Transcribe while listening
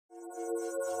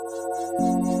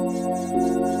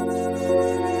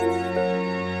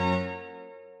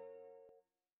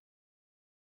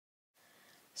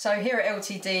So here at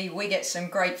LTD we get some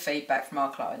great feedback from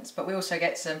our clients, but we also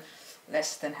get some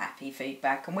less than happy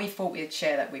feedback, and we thought we'd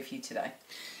share that with you today.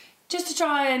 Just to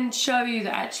try and show you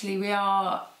that actually we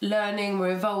are learning,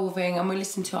 we're evolving, and we're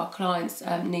listening to our clients'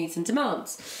 needs and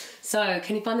demands. So,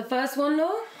 can you find the first one,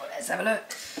 Laura? Well, let's have a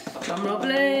look. Drum roll,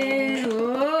 please.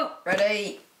 Oh.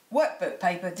 Ready? Workbook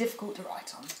paper difficult to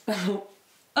write on.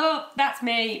 Oh, that's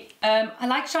me. I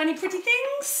like shiny, pretty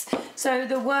things. So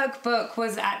the workbook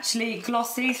was actually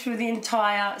glossy through the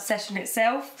entire session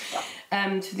itself,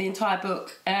 through the entire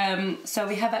book. So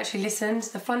we have actually listened.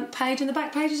 The front page and the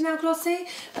back page is now glossy,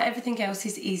 but everything else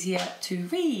is easier to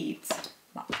read.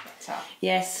 Much better.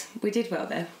 Yes, we did well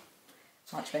there.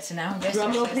 Much better now. Yes,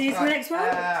 Drum roll, please, for the next one.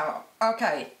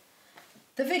 Okay.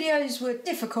 The videos were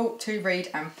difficult to read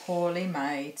and poorly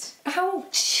made.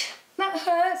 Ouch. That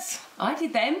hurts. I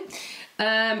did them.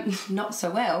 Not so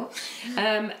well.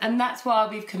 And that's why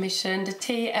we've commissioned a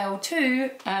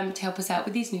TL2 to help us out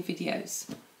with these new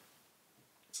videos.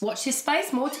 Watch this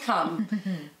space, more to come.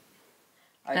 Okay,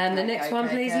 and the next one,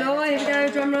 please, Laura. Here we go,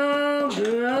 drum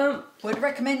roll. Would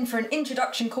recommend for an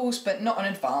introduction course, but not an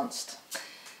advanced.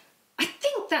 I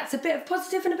think that's a bit of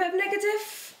positive and a bit of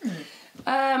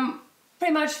negative.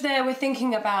 Pretty much there we're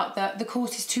thinking about that the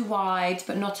course is too wide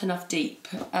but not enough deep.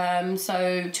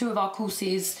 So two of our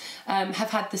courses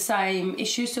have had the same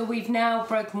issue, so we've now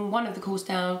broken one of the course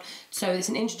down, so it's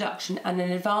an introduction and an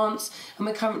advanced, and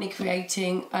we're currently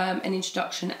creating an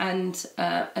introduction and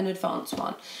an advanced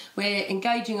one. We're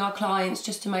engaging our clients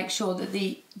just to make sure that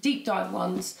the deep dive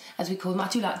ones, as we call them, I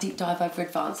do like deep dive over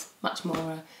advanced, much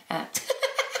more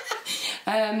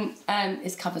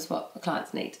it covers what the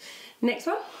clients need. Next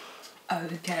one.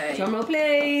 Okay. Drum roll,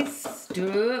 please.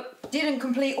 Didn't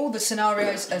complete all the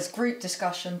scenarios as group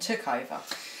discussion took over.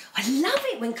 I love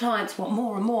it when clients want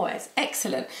more and more. It's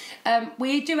excellent.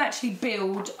 We do actually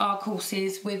build our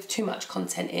courses with too much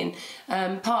content in.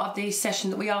 Part of the session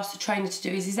that we ask the trainer to do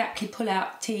is exactly pull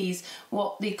out, tease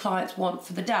what the clients want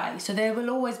for the day. So there will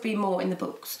always be more in the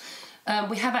books.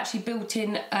 We have actually built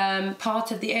in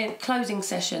part of the closing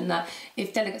session that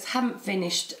if delegates haven't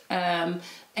finished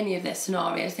any of their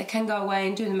scenarios, they can go away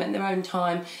and do them at their own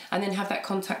time and then have that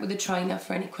contact with the trainer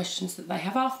for any questions that they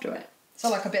have after it. So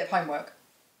like a bit of homework?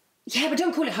 Yeah, but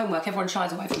don't call it homework. Everyone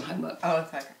shies away from homework. Oh,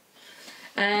 okay.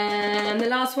 And the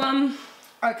last one.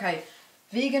 Okay.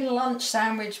 Vegan lunch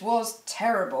sandwich was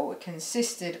terrible. It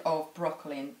consisted of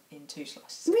broccoli in 2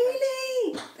 slices.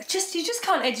 Really? You just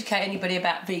can't educate anybody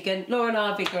about vegan. Laura and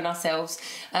I are vegan ourselves.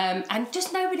 And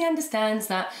just nobody understands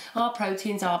that our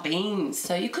proteins are beans.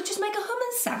 So you could just make a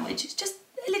hummus sandwich. It's just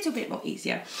a little bit more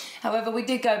easier. However, we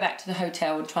did go back to the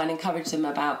hotel and try and encourage them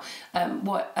about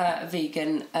what a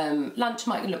vegan lunch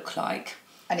might look like.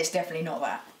 And it's definitely not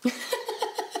that.